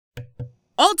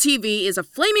All TV is a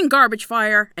flaming garbage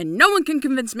fire, and no one can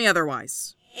convince me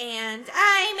otherwise. And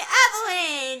I'm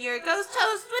Evelyn, your ghost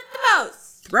host with the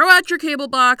most. Throw out your cable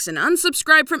box and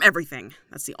unsubscribe from everything.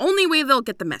 That's the only way they'll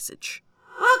get the message.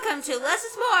 Welcome to Less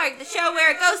is More, the show where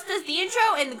a ghost does the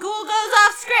intro and the ghoul goes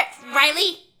off script,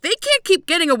 Riley. They can't keep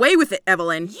getting away with it,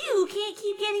 Evelyn. You can't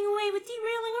keep getting away with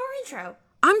derailing our intro.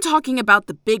 I'm talking about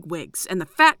the bigwigs and the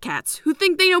fat cats who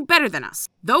think they know better than us.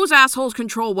 Those assholes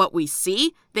control what we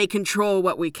see, they control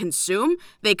what we consume,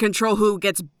 they control who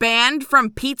gets banned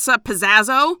from Pizza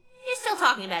Pizzazzo. You're still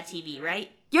talking about TV, right?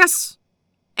 Yes.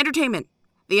 Entertainment,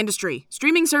 the industry,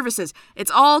 streaming services, it's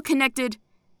all connected,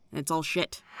 and it's all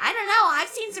shit. I don't know, I've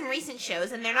seen some recent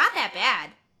shows and they're not that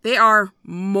bad. They are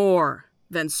more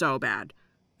than so bad.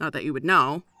 Not that you would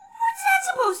know. What's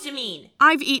that supposed to mean?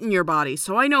 I've eaten your body,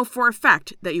 so I know for a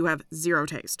fact that you have zero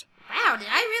taste. Wow, did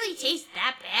I really taste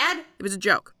that bad? It was a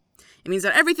joke. It means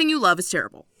that everything you love is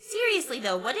terrible. Seriously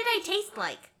though, what did I taste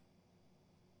like?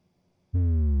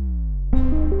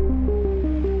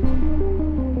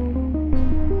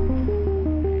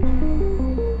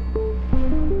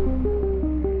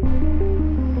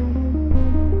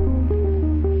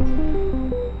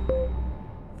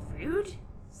 Rude?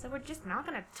 So we're just not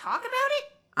gonna talk about it?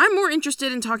 I'm more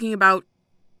interested in talking about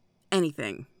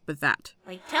anything but that.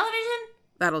 Like television?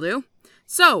 That'll do.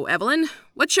 So, Evelyn,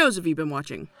 what shows have you been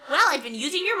watching? Well, I've been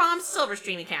using your mom's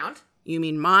Silverstream account. You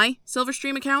mean my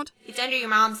Silverstream account? It's under your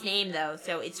mom's name, though,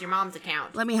 so it's your mom's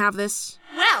account. Let me have this.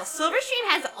 Well, Silverstream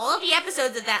has all of the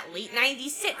episodes of that late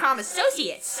 90s sitcom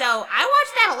Associates, so I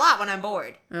watch that a lot when I'm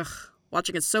bored. Ugh,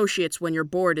 watching Associates when you're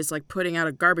bored is like putting out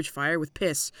a garbage fire with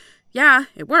piss. Yeah,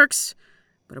 it works,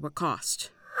 but at what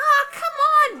cost? Ah,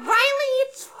 come on, Riley,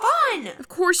 it's fun! Of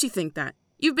course you think that.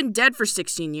 You've been dead for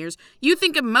 16 years. You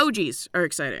think emojis are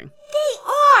exciting.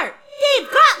 They are! They've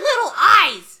got little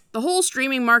eyes! The whole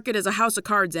streaming market is a house of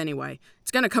cards anyway.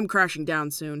 It's gonna come crashing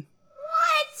down soon.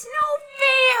 What? No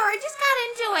fair! I just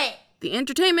got into it! The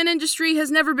entertainment industry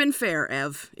has never been fair,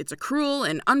 Ev. It's a cruel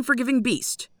and unforgiving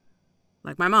beast.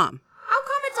 Like my mom. How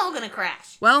come it's all gonna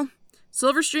crash? Well,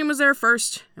 Silverstream was there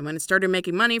first, and when it started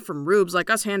making money from rubes like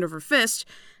us hand over fist,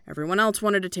 everyone else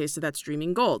wanted a taste of that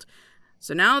streaming gold.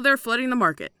 So now they're flooding the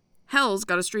market. Hell's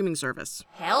got a streaming service.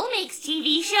 Hell makes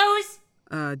TV shows?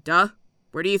 Duh.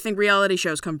 Where do you think reality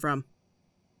shows come from?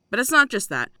 But it's not just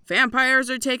that. Vampires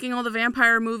are taking all the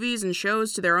vampire movies and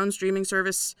shows to their own streaming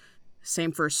service.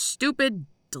 Same for stupid,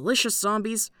 delicious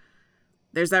zombies.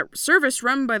 There's that service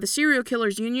run by the Serial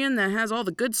Killers Union that has all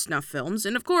the good snuff films,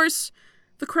 and of course,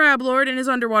 the Crab Lord and his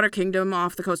underwater kingdom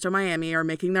off the coast of Miami are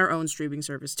making their own streaming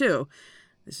service too.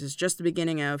 This is just the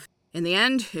beginning of... In the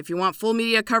end, if you want full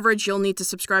media coverage, you'll need to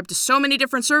subscribe to so many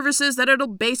different services that it'll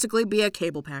basically be a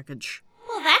cable package.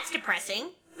 Well, that's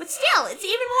depressing. But still, it's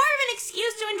even more of an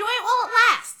excuse to enjoy it while it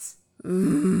lasts.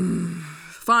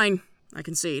 Fine, I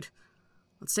concede.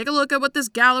 Let's take a look at what this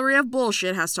gallery of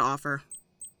bullshit has to offer.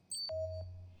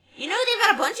 You know they've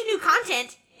got a bunch of new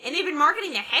content, and they've been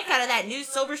marketing the heck out of that new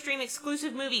Silverstream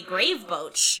exclusive movie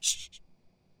Graveboat. Shh.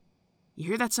 You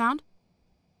hear that sound?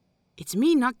 It's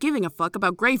me not giving a fuck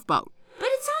about Graveboat. But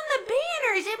it's on the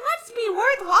banners. It must be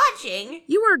worth watching.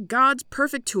 You are God's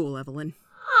perfect tool, Evelyn.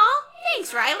 Aw,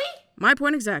 thanks, Riley. My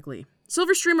point exactly.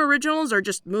 Silverstream originals are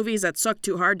just movies that suck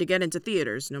too hard to get into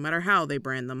theaters, no matter how they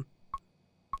brand them.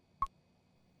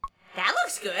 That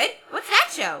looks good. What's that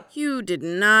show? You did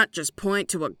not just point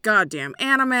to a goddamn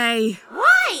anime.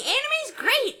 Why? Anime's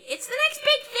great. It's the next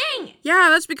big thing. Yeah,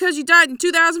 that's because you died in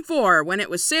 2004, when it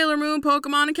was Sailor Moon,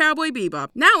 Pokemon, and Cowboy Bebop.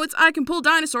 Now it's I can pull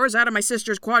dinosaurs out of my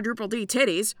sister's quadruple D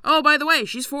titties. Oh, by the way,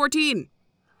 she's 14.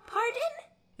 Pardon?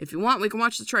 If you want, we can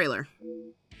watch the trailer.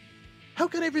 How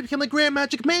can I ever become a Grand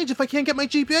Magic Mage if I can't get my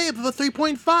GPA above a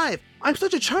 3.5? I'm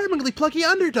such a charmingly plucky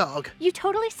underdog. You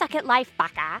totally suck at life,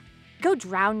 Baka. Go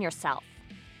drown yourself.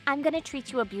 I'm gonna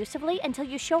treat you abusively until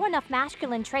you show enough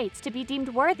masculine traits to be deemed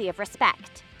worthy of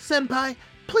respect. Senpai,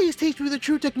 please teach me the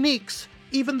true techniques.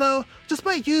 Even though,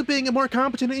 despite you being a more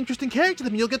competent and interesting character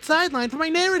than me, you'll get sidelined for my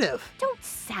narrative. Don't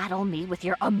saddle me with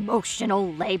your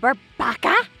emotional labor,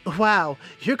 Baka! Wow,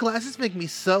 your glasses make me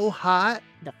so hot.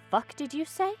 The fuck did you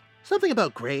say? Something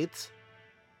about grades.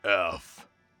 F.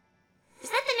 Is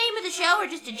that the name of the show or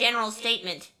just a general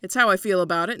statement? It's how I feel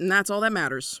about it, and that's all that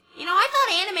matters. You know, I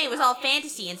thought anime was all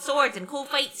fantasy and swords and cool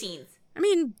fight scenes. I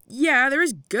mean, yeah, there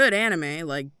is good anime,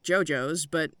 like JoJo's,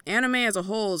 but anime as a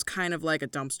whole is kind of like a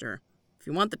dumpster. If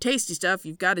you want the tasty stuff,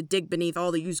 you've got to dig beneath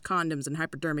all the used condoms and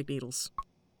hypodermic needles.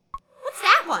 What's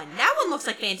that one? That one looks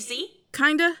like fantasy.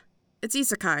 Kinda. It's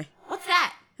isekai. What's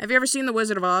that? Have you ever seen The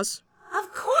Wizard of Oz?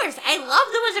 Of course, I love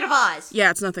The Wizard of Oz.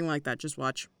 Yeah, it's nothing like that, just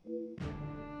watch.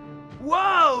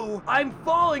 Whoa! I'm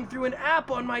falling through an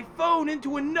app on my phone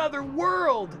into another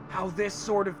world! How this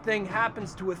sort of thing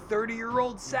happens to a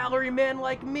 30-year-old salaryman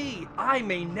like me, I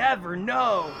may never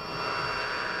know.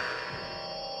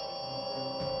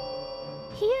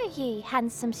 Hear ye,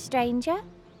 handsome stranger.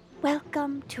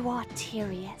 Welcome to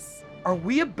Arterius. Are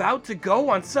we about to go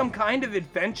on some kind of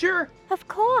adventure? Of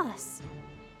course.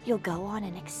 You'll go on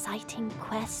an exciting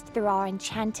quest through our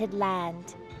enchanted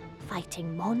land,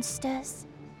 fighting monsters,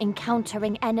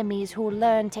 encountering enemies who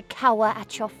learn to cower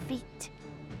at your feet,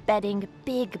 bedding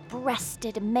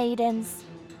big-breasted maidens,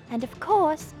 and of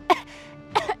course...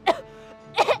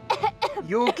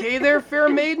 You okay there, fair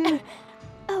maiden?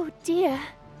 Oh dear.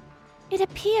 It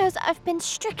appears I've been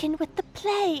stricken with the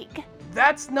plague.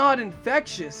 That's not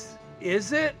infectious,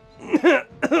 is it?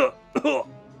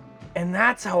 And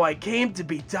that's how I came to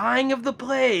be dying of the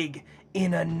plague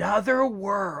in another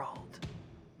world.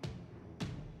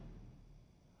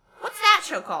 What's that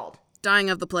show called? Dying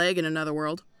of the plague in another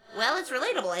world. Well, it's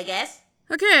relatable, I guess.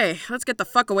 Okay, let's get the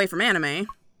fuck away from anime.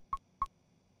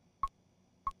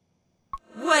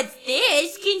 What's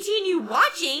this? Continue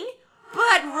watching?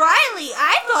 But Riley,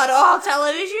 I thought all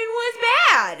television was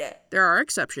bad. There are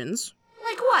exceptions.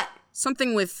 Like what?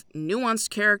 Something with nuanced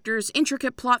characters,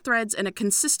 intricate plot threads, and a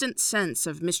consistent sense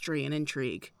of mystery and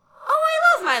intrigue. Oh,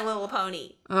 I love My Little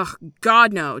Pony. Ugh,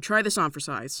 God no. Try this on for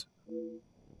size.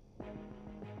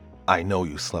 I know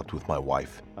you slept with my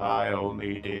wife. I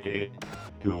only did it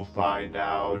to find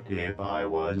out if I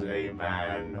was a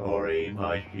man or a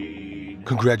machine.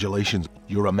 Congratulations,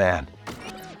 you're a man.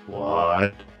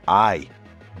 What? I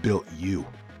built you.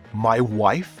 My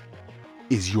wife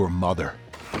is your mother.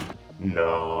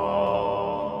 No.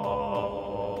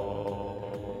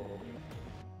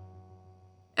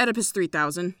 Oedipus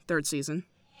 3000, third season.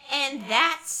 And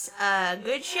that's a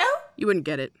good show? You wouldn't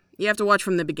get it. You have to watch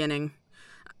from the beginning.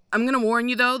 I'm gonna warn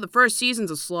you though, the first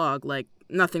season's a slog, like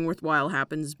nothing worthwhile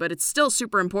happens, but it's still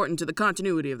super important to the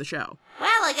continuity of the show.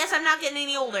 Well, I guess I'm not getting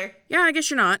any older. Yeah, I guess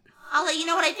you're not. I'll let you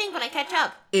know what I think when I catch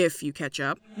up. If you catch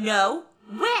up. No.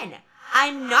 When?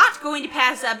 I'm not going to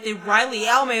pass up the Riley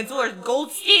L. Manzor's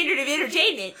gold standard of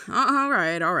entertainment.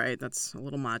 Alright, that's a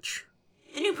little much.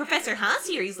 The new Professor Huh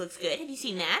series looks good. Have you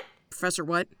seen that? Professor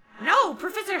what? No,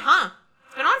 Professor Huh.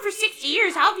 It's been on for 60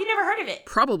 years. How have you never heard of it?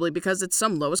 Probably because it's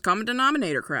some lowest common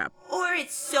denominator crap. Or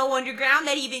it's so underground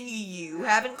that even you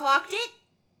haven't clocked it?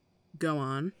 Go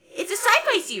on. It's a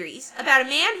sci-fi series about a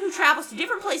man who travels to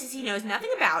different places he knows nothing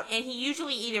about, and he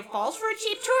usually either falls for a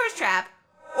cheap tourist trap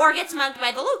or gets mugged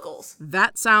by the locals.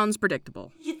 That sounds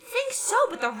predictable. You'd think so,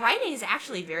 but the writing is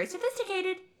actually very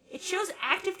sophisticated. It shows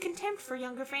active contempt for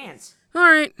younger fans.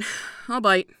 Alright, I'll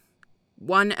bite.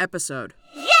 1 episode.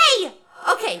 Yay!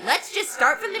 Okay, let's just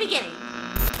start from the beginning.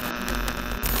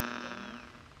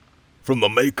 From the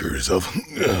makers of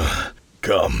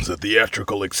comes a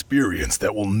theatrical experience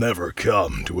that will never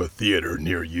come to a theater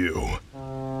near you.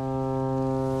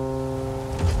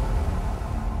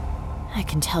 I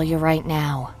can tell you right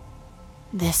now,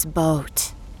 this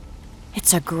boat,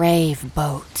 it's a grave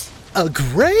boat. A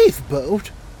grave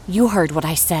boat? You heard what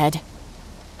I said.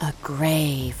 A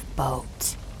grave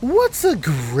boat. What's a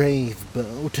grave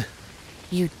boat?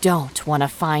 You don't want to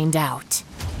find out.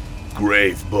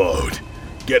 Grave Boat.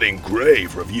 Getting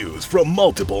grave reviews from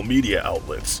multiple media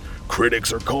outlets.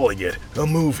 Critics are calling it a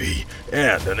movie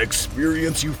and an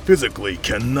experience you physically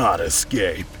cannot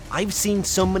escape. I've seen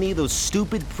so many of those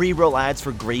stupid pre-roll ads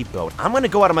for Grave Boat. I'm gonna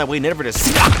go out of my way never to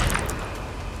see.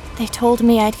 They told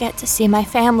me I'd get to see my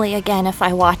family again if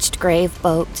I watched Grave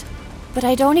Boat. But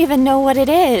I don't even know what it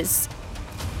is.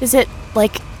 Is it,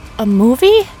 like, a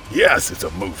movie? Yes, it's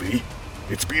a movie.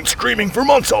 It's been streaming for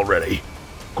months already.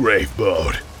 Grave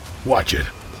Boat. Watch it,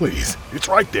 please. It's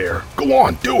right there. Go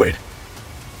on, do it.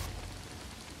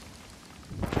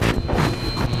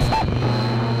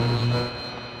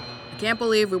 I can't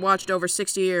believe we watched over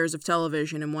 60 years of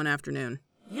television in one afternoon.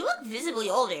 You look visibly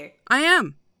older. I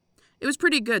am. It was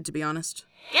pretty good, to be honest.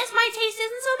 Guess my taste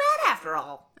isn't so bad after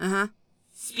all. Uh-huh.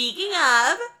 Speaking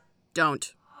of...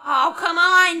 Don't. Oh, come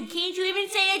on! Can't you even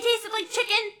say I tasted like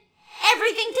chicken?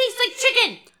 Everything tastes like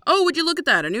chicken! Oh, would you look at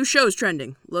that? A new show's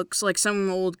trending. Looks like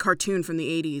some old cartoon from the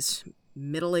 80s.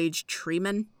 Middle-aged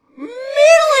treemen?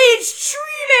 Middle-aged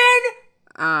treemen!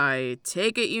 I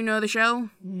take it you know the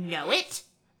show? Know it?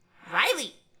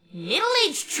 Riley,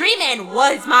 Middle-aged treemen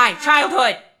was my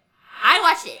childhood! I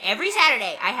watched it every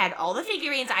Saturday. I had all the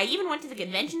figurines. I even went to the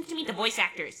conventions to meet the voice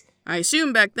actors. I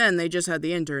assume back then they just had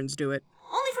the interns do it.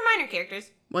 Only for minor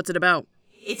characters. What's it about?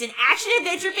 It's an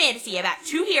action-adventure fantasy about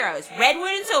two heroes, Redwood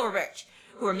and Silverbirch,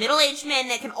 who are middle-aged men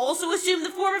that can also assume the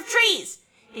form of trees.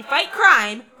 They fight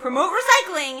crime, promote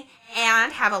recycling,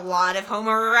 and have a lot of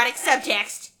homoerotic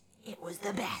subtext. It was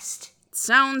the best.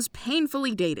 Sounds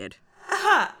painfully dated.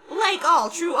 Like all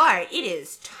true art, it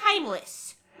is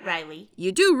timeless, Riley.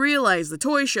 You do realize the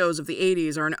toy shows of the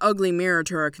 80s are an ugly mirror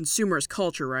to our consumerist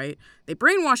culture, right? They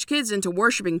brainwashed kids into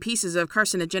worshipping pieces of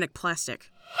carcinogenic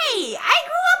plastic. Hey, I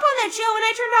grew up on that show and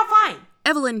I turned out fine.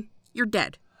 Evelyn, you're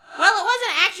dead. Well, it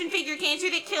wasn't action figure cancer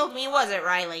that killed me, was it,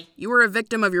 Riley? You were a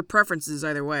victim of your preferences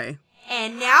either way.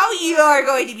 And now you're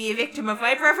going to be a victim of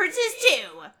my preferences,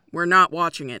 too. We're not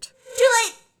watching it. Too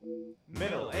late.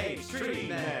 Middle-aged tree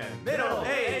man,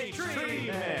 middle-aged tree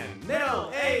man,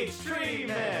 middle-aged tree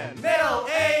man,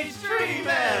 middle-aged tree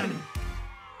man.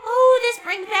 Oh, this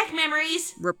brings back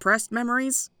memories. Repressed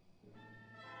memories?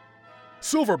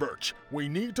 Silverbirch, we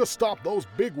need to stop those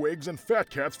bigwigs and fat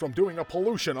cats from doing a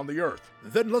pollution on the earth.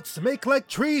 Then let's make like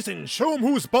trees and show 'em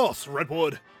who's boss,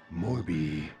 Redwood.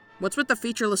 Morby. What's with the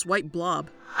featureless white blob?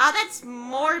 Oh, that's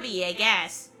Morby, I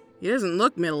guess. He doesn't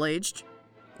look middle-aged.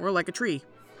 Or like a tree.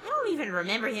 I don't even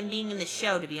remember him being in the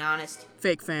show, to be honest.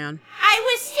 Fake fan. I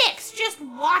was 6. Just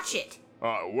watch it.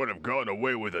 I would have gotten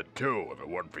away with it too if it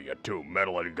weren't for you two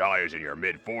meddling guys in your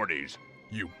mid-40s.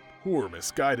 You poor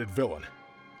misguided villain.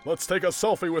 Let's take a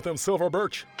selfie with him,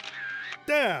 Silverbirch.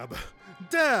 Dab!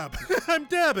 Dab! I'm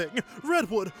dabbing!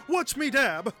 Redwood, watch me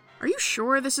dab! Are you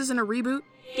sure this isn't a reboot?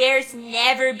 There's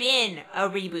never been a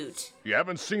reboot. You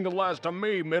haven't seen the last of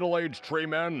me, middle-aged tree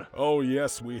man. Oh,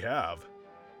 yes, we have.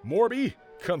 Morby,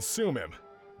 consume him.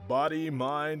 Body,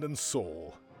 mind, and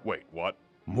soul. Wait, what?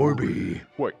 Morby.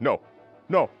 Wait, no.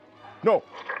 No. No.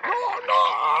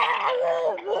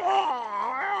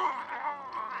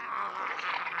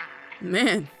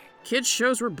 Man, kids'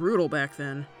 shows were brutal back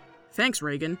then. Thanks,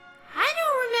 Reagan. I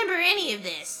don't remember any of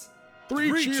this.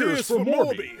 Three cheers for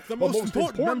Morby, the most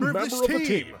important member of the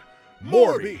team.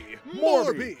 Morby!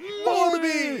 Morby!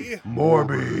 Morby!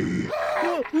 Morby!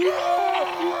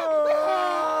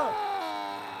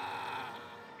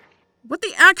 What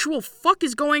the actual fuck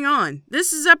is going on?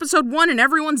 This is episode 1 and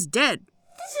everyone's dead.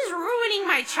 This is ruining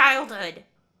my childhood.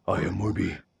 I am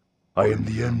Morby. I am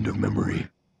the end of memory.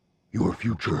 Your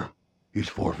future is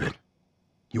forfeit.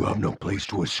 You have no place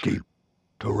to escape,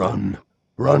 to run.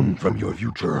 Run from your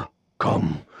future.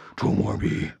 Come to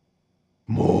Morby.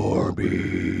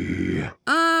 Morby.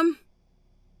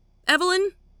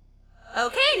 Evelyn?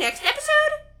 Okay, next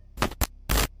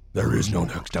episode? There is no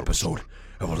next episode,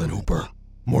 Evelyn Hooper.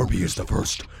 Morby is the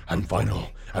first and final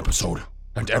episode,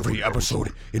 and every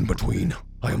episode in between.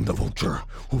 I am the vulture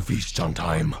who feasts on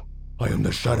time. I am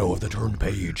the shadow of the turned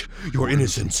page. Your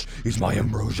innocence is my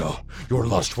ambrosia. Your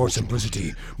lust for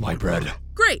simplicity, my bread.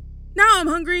 Great. Now I'm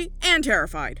hungry and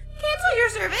terrified. Cancel your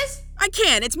service. I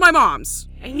can't. It's my mom's.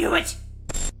 I knew it.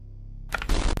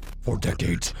 For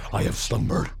decades, I have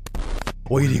slumbered,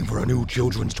 waiting for a new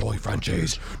children's toy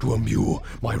franchise to imbue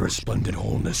my resplendent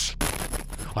wholeness.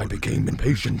 I became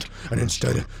impatient and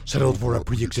instead settled for a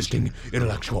pre-existing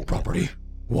intellectual property.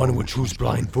 One which whose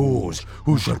blind fools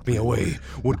who shut me away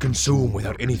would consume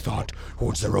without any thought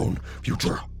towards their own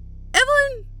future.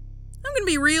 Evelyn, I'm gonna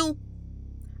be real.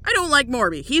 I don't like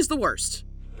Morby. He's the worst.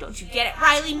 Don't you get it,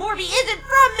 Riley? Morby isn't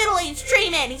from middle-aged tree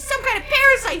man. He's some kind of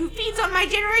parasite who feeds on my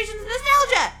generation's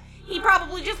nostalgia. He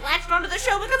probably just latched onto the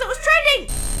show because it was trending.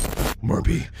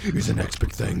 Morby is the next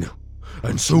big thing.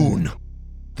 And soon,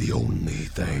 the only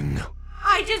thing.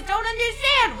 I just don't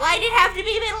understand. Why did it have to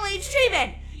be middle-aged tree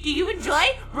men? Do you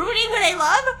enjoy ruining what I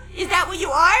love? Is that what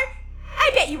you are? I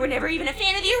bet you were never even a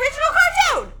fan of the original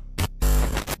cartoon.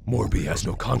 Morby has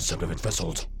no concept of its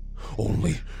vessels,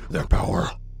 only their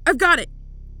power. I've got it.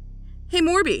 Hey,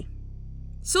 Morby.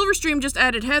 Silverstream just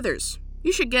added Heathers.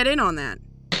 You should get in on that.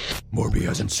 Morby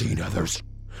hasn't seen Heathers,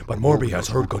 but Morby has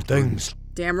heard good things.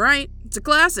 Damn right. It's a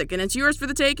classic, and it's yours for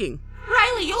the taking.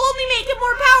 Riley, you'll only make it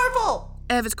more powerful.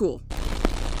 Ev, it's cool.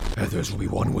 Heathers will be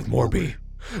one with Morby,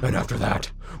 and after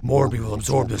that, Morby will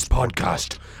absorb this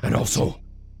podcast, and also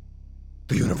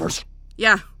the universe.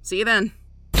 Yeah, see you then.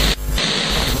 Nice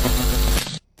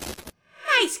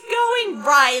going,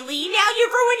 Riley. Now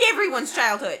you've ruined everyone's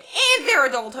childhood, and their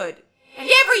adulthood, and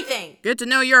everything. Good to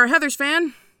know you're a Heathers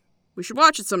fan. We should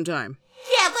watch it sometime.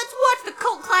 Yeah, let's watch the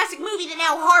cult classic movie that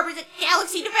now harbors a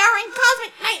galaxy-devouring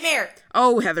cosmic nightmare.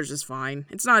 Oh, Heathers is fine.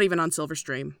 It's not even on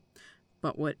Silverstream.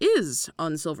 But what is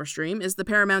on Silverstream is the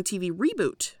Paramount TV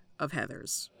reboot of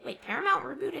Heathers. Wait, Paramount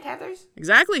rebooted Heathers?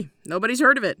 Exactly. Nobody's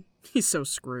heard of it. He's so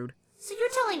screwed. So you're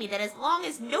telling me that as long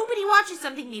as nobody watches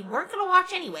something they weren't going to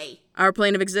watch anyway... Our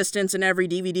plane of existence and every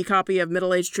DVD copy of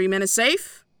Middle-Aged Tree Men is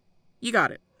safe? You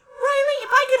got it. Riley, if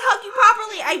I could hug you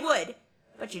properly, I would.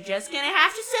 But you're just gonna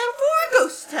have to settle for a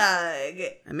ghost hug.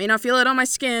 I may not feel it on my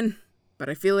skin, but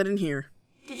I feel it in here.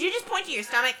 Did you just point to your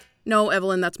stomach? No,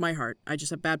 Evelyn, that's my heart. I just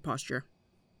have bad posture.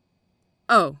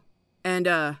 Oh, and,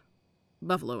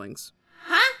 buffalo wings.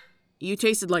 Huh? You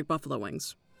tasted like buffalo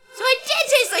wings. So I did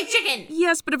taste like chicken!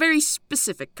 Yes, but a very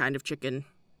specific kind of chicken.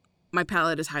 My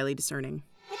palate is highly discerning.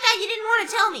 I thought you didn't want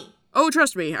to tell me. Oh,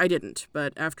 trust me, I didn't.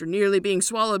 But after nearly being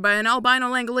swallowed by an albino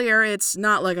langolier, it's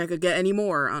not like I could get any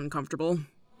more uncomfortable.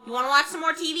 You want to watch some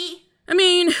more TV? I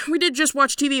mean, we did just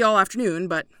watch TV all afternoon,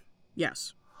 but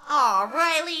yes. Aw,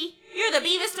 Riley, you're the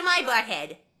Beavis to my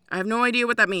Butthead. I have no idea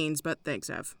what that means, but thanks,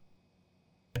 Ev.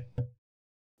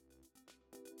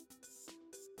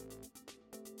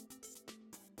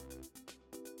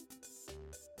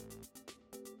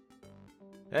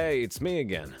 Hey, it's me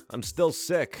again. I'm still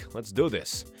sick. Let's do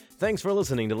this. Thanks for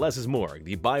listening to Less is Morgue,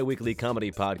 the bi-weekly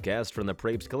comedy podcast from the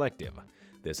Prapes Collective.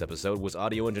 This episode was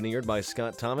audio engineered by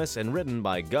Scott Thomas and written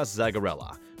by Gus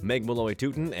Zagarella, Meg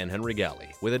Malloy-Tootin, and Henry Galley,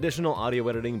 with additional audio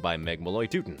editing by Meg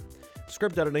Malloy-Tootin.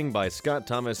 Script editing by Scott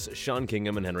Thomas, Sean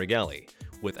Kingham, and Henry Galley,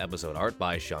 with episode art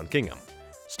by Sean Kingham.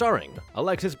 Starring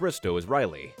Alexis Bristow as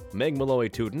Riley, Meg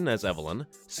Malloy-Tootin as Evelyn,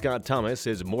 Scott Thomas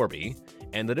as Morby,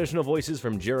 and additional voices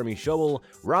from Jeremy Showell,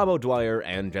 Rob O'Dwyer,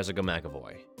 and Jessica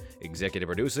McAvoy. Executive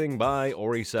producing by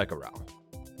Ori Sakharov.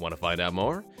 Want to find out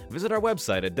more? Visit our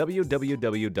website at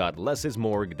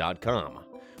www.lessismorgue.com.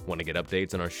 Want to get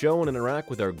updates on our show and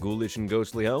interact with our ghoulish and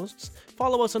ghostly hosts?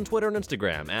 Follow us on Twitter and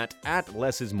Instagram at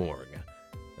 @lessismorgue.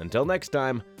 Until next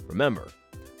time, remember,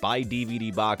 buy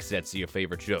DVD box sets of your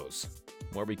favorite shows.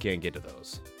 Morby can't get to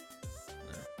those.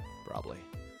 Probably.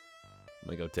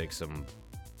 Let me go take some...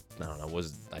 I don't know,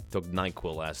 I took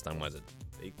NyQuil last time, was it?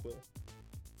 Dayquil?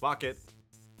 Fuck it.